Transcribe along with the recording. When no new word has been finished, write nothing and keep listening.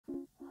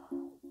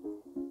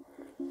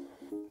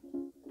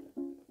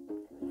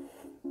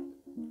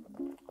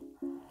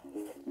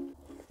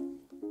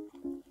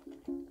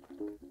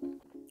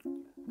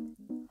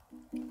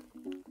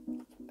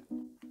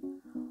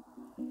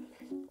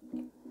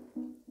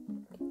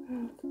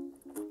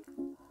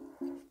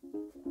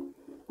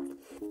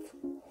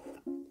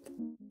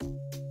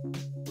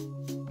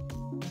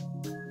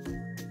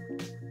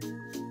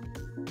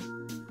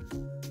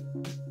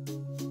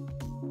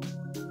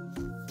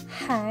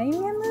Hi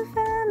Miamou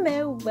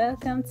fam,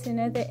 welcome to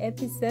another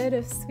episode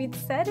of Sweet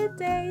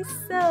Saturday.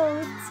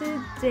 So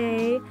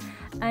today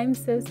I'm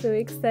so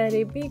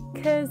excited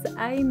because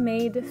I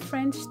made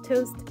French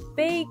toast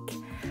bake.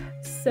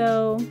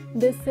 So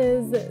this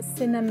is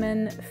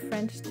cinnamon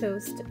French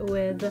toast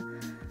with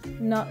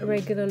not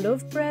regular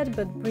loaf bread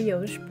but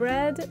brioche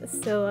bread.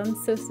 So I'm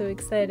so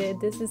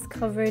excited. This is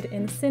covered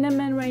in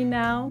cinnamon right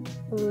now.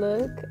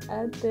 Look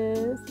at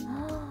this.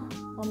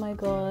 Oh my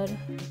god.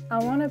 I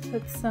want to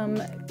put some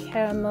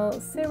caramel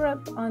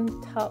syrup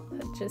on top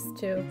just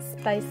to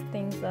spice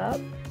things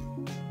up.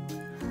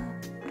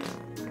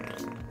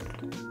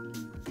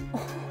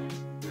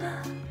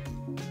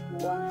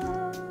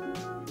 Wow.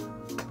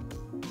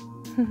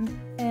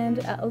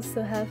 And I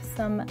also have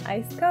some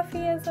iced coffee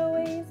as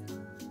always.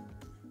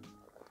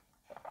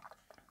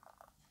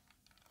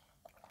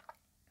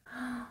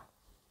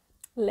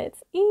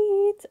 Let's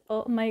eat.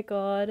 Oh my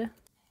god.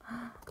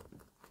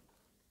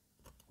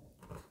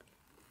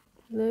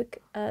 Look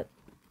at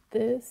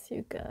this,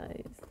 you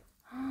guys.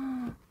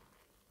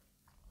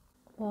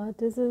 Wow,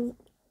 this is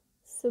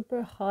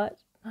super hot.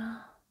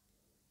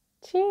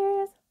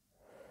 Cheers.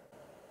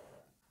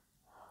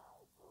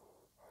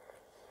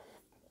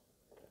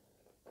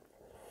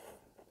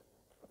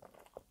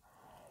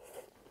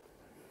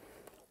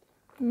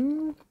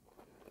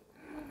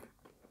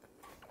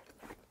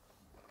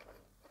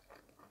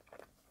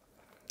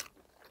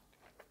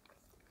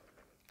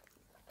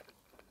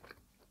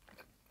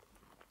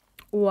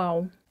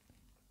 Wow.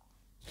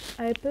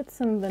 I put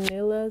some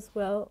vanilla as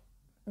well.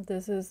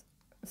 This is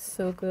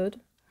so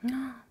good.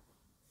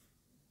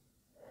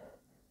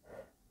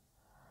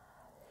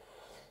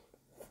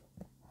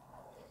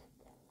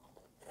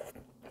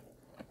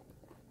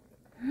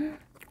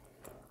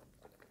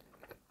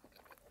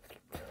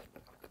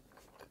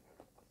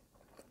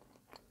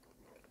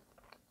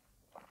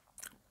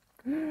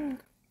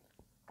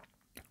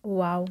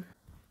 Wow.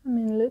 I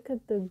mean, look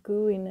at the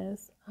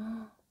gooiness.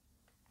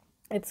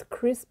 It's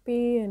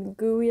crispy and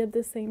gooey at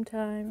the same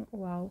time.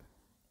 Wow.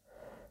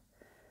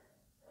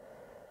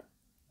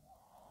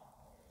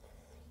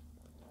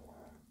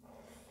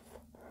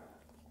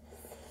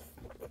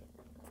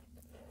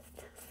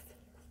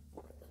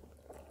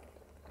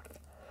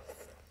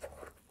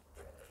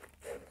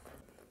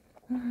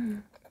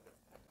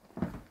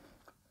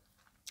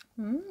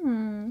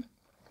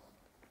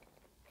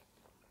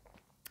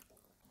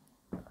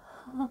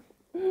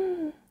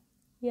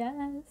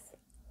 Yes.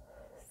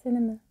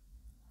 Cinnamon.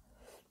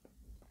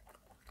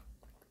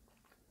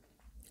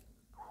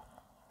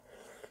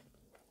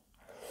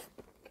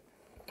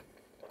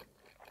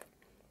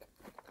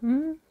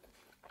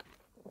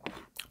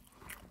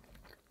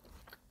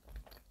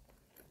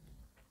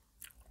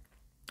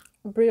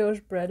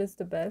 Brioche bread is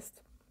the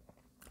best.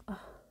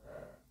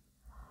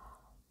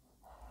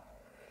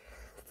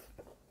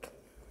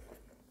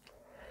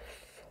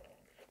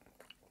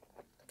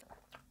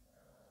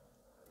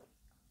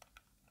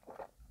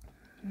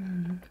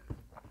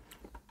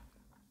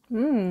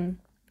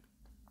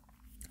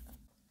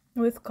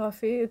 With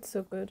coffee, it's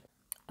so good.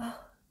 Oh,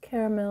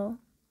 caramel.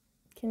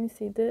 Can you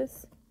see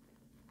this?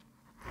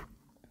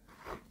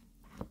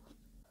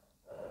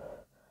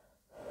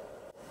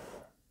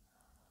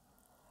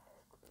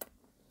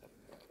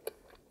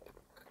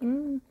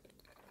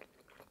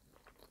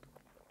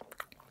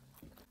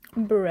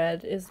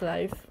 Bread is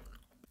life.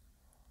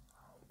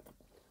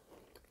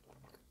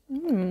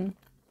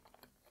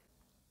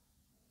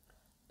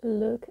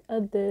 Look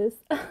at this.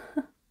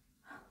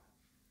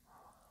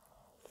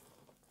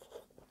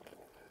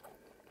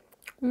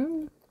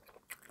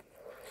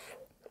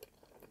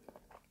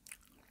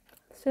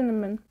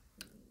 Cinnamon.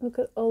 Look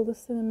at all the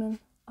cinnamon.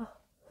 Oh.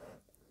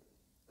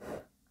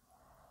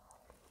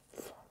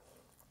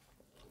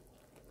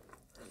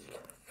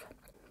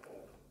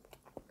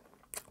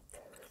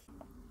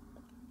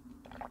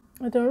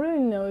 I don't really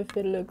know if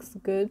it looks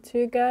good to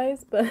you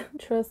guys, but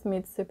trust me,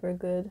 it's super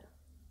good.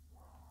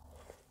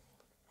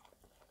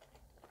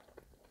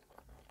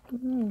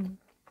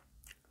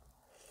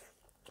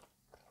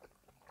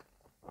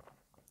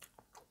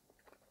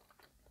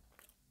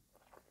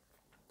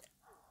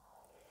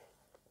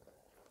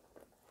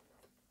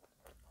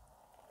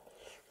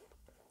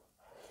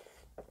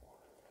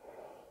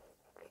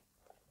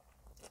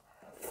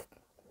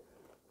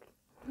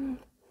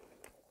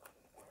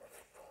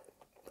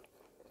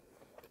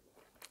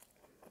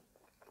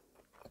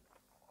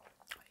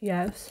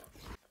 Yes.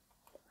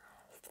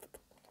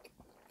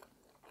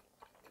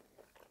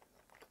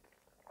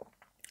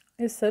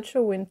 It's such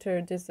a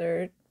winter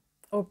dessert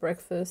or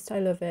breakfast. I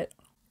love it.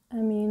 I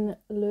mean,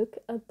 look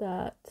at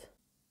that.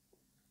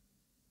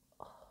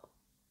 Oh,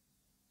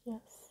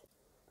 yes.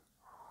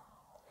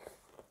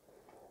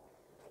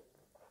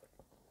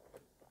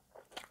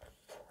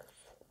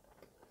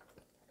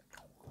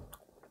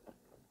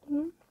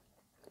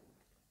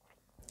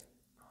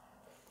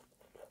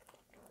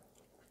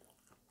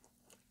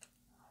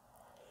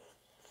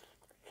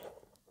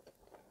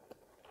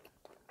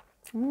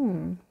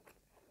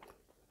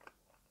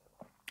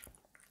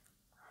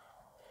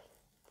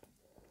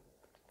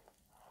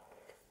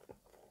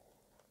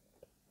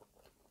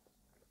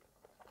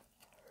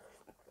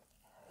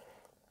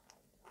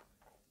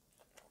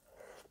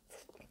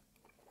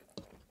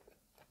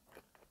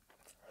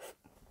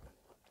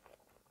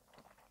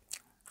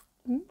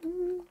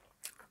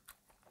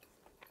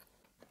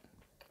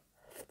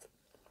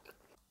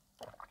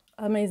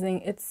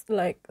 amazing. It's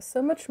like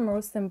so much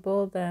more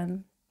simple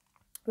than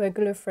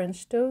regular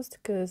French toast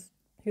because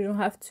you don't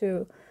have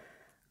to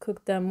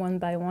cook them one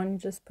by one. You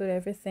just put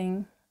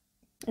everything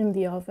in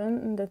the oven,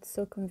 and that's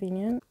so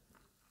convenient.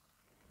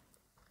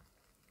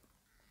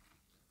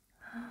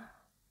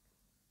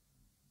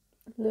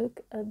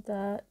 Look at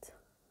that.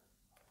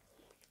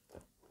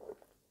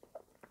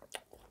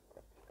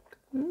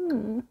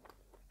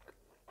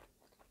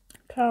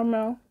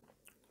 Caramel.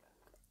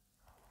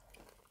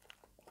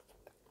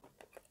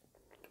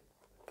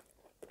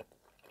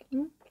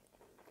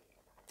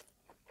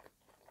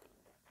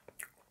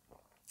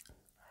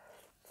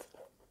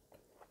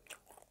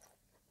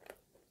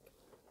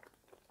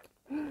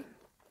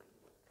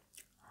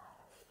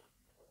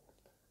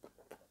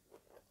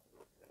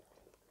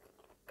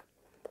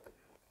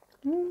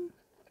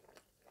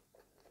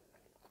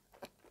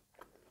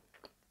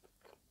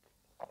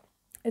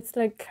 It's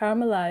like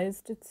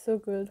caramelized. It's so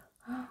good.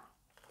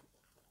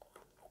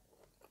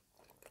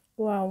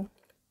 Wow.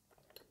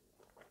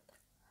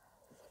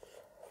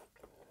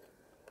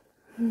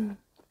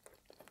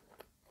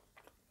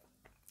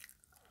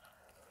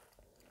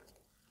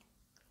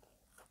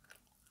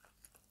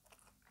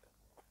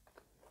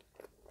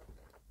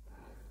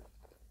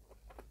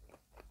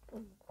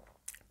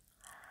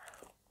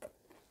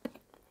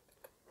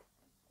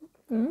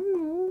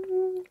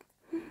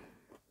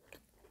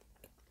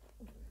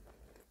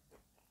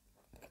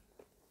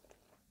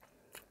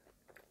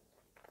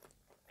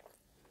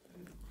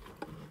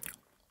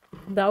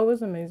 That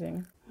was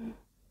amazing.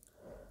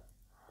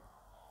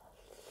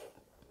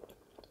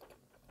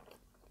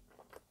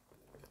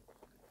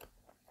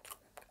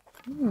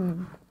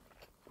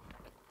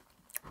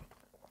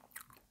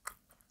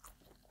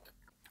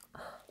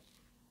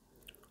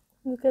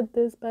 Look at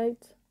this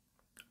bite.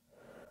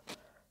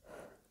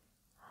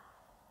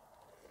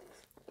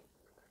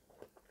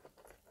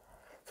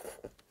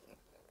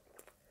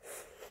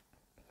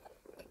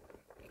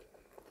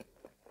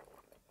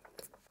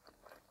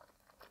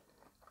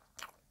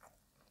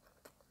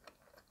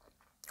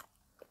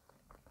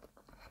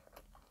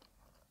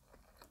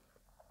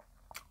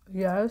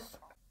 Yes.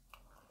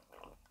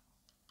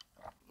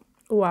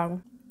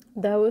 Wow,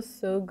 that was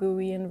so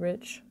gooey and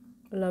rich.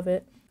 Love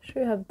it. Should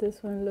we have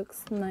this one?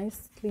 Looks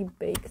nicely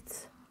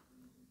baked.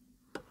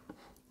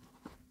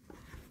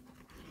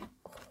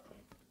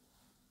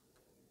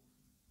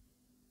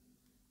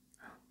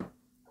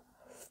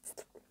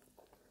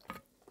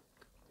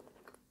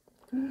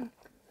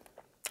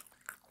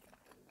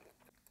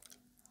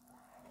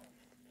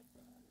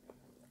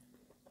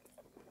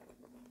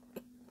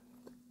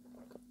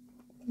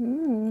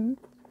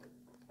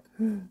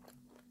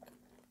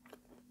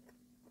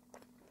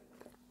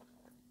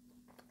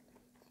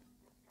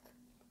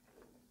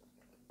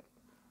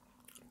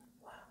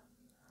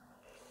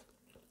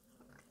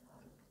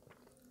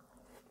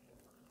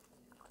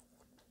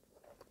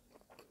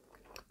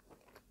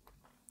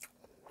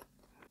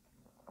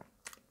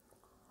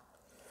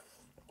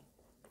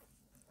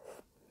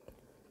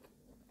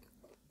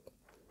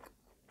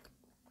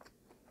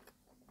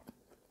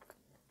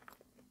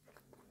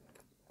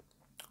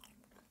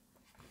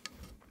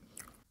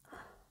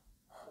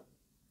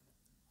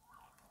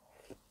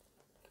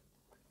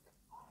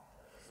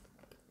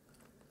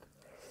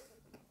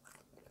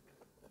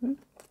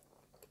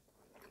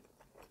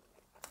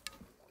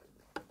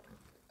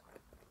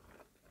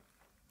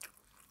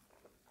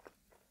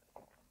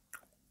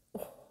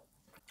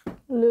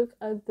 Look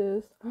at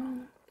this.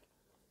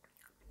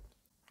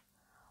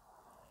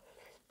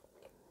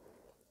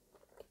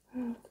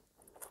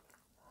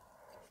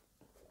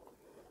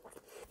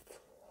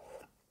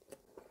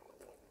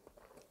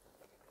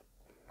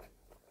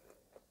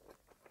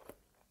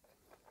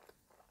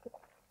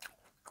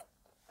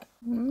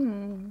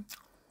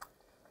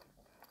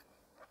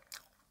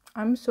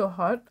 I'm so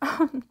hot.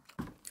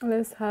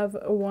 Let's have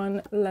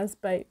one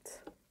last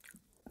bite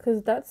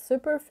because that's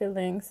super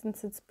filling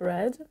since it's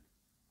bread.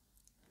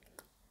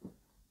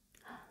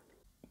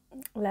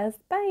 Last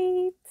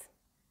bite.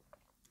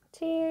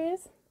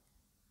 Cheers.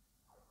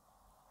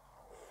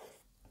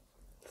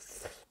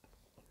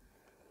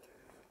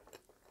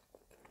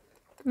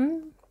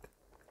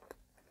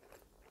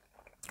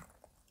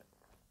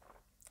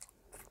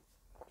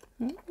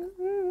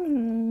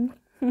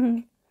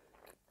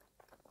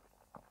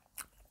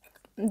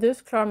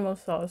 This caramel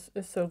sauce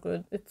is so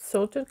good. It's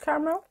salted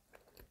caramel.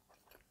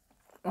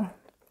 Oh.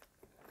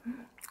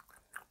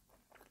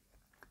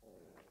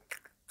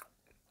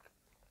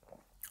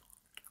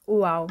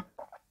 Wow.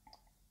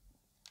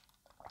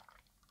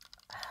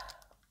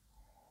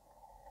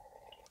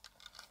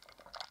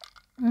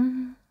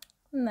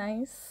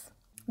 Nice.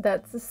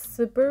 That's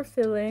super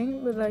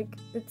filling, but like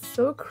it's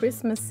so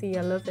Christmassy.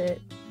 I love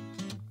it.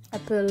 I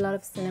put a lot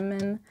of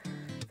cinnamon,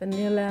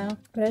 vanilla,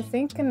 but I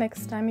think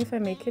next time if I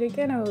make it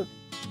again, I will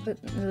put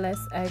less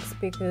eggs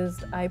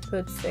because I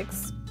put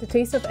 6. The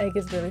taste of egg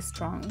is really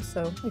strong,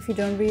 so if you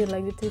don't really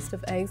like the taste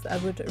of eggs, I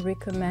would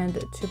recommend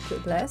to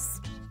put less,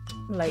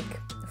 like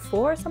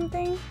 4 or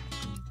something.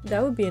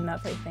 That would be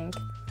enough, I think.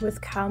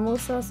 with caramel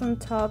sauce on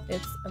top.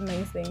 It's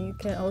amazing. You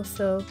can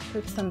also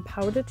put some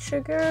powdered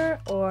sugar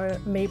or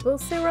maple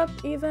syrup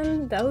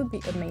even. That would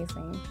be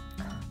amazing.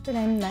 But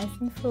I'm nice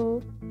and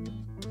full.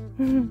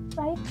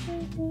 Bye,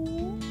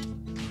 baby.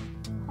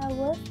 How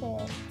was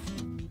it?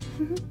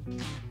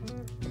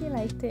 You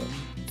liked it.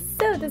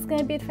 So that's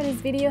gonna be it for this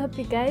video. Hope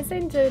you guys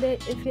enjoyed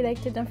it. If you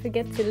liked it, don't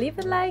forget to leave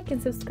a like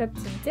and subscribe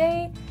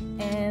today.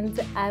 And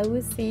I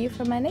will see you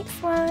for my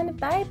next one.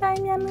 Bye bye,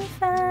 Miamou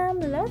fam.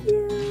 Love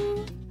you.